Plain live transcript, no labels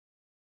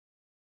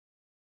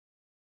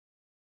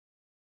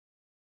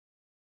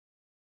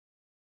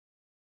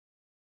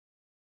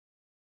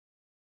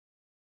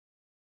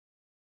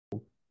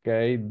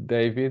Okay,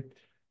 David.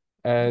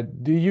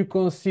 Do you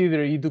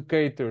consider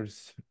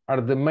educators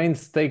are the main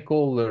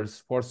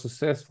stakeholders for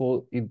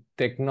successful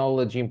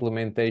technology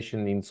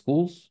implementation in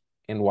schools,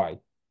 and why?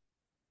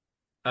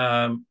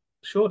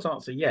 Short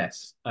answer,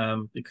 yes,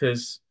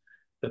 because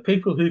the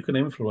people who can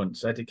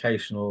influence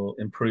educational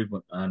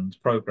improvement and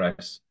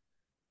progress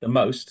the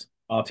most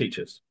are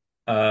teachers.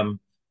 Um,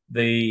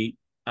 the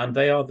and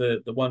they are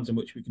the ones in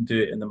which we can do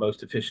it in the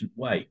most efficient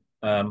way.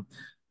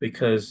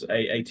 Because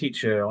a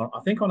teacher, I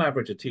think on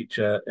average, a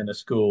teacher in a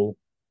school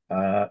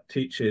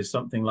teaches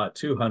something like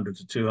 200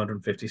 to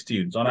 250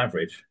 students on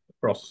average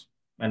across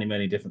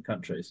many different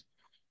countries,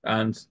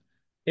 and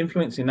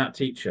influencing that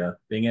teacher,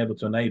 being able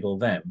to enable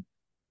them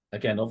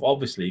again,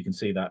 obviously, you can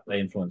see that they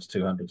influence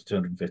 200 to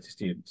 250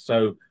 students.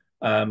 So,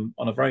 on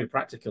a very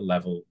practical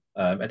level,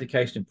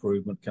 education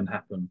improvement can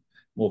happen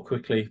more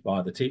quickly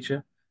by the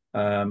teacher.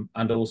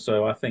 And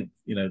also, I think,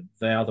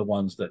 they are the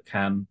ones that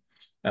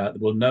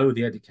will know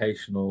the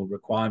educational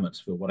requirements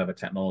for whatever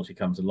technology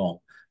comes along,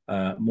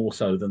 more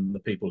so than the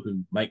people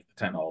who make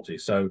the technology.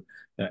 So,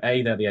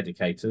 A, they're the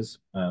educators.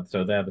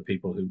 So they're the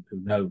people who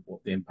know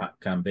what the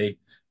impact can be.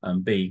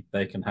 And B,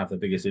 they can have the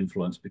biggest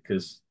influence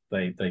because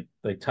they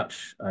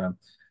touch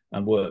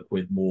and work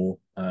with more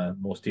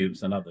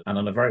students than others. And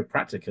on a very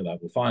practical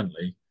level,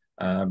 finally,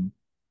 um,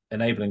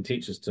 enabling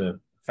teachers to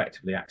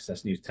effectively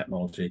access new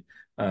technology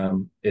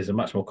is a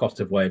much more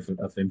cost-effective way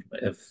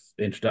of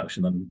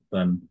introduction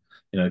than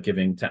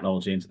giving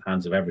technology into the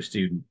hands of every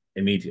student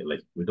immediately.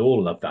 We'd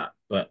all love that,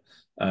 but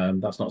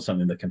that's not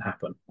something that can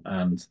happen.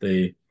 And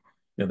the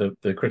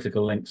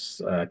critical links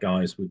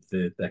guys with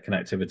their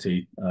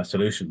connectivity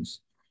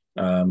solutions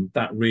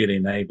that really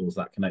enables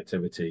that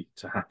connectivity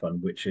to happen,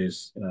 which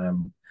is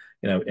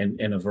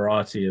in a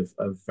variety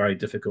of very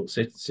difficult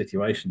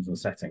situations and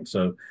settings.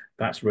 So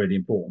that's really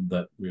important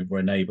that we're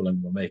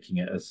enabling, we're making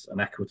it as an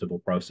equitable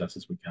process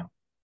as we can.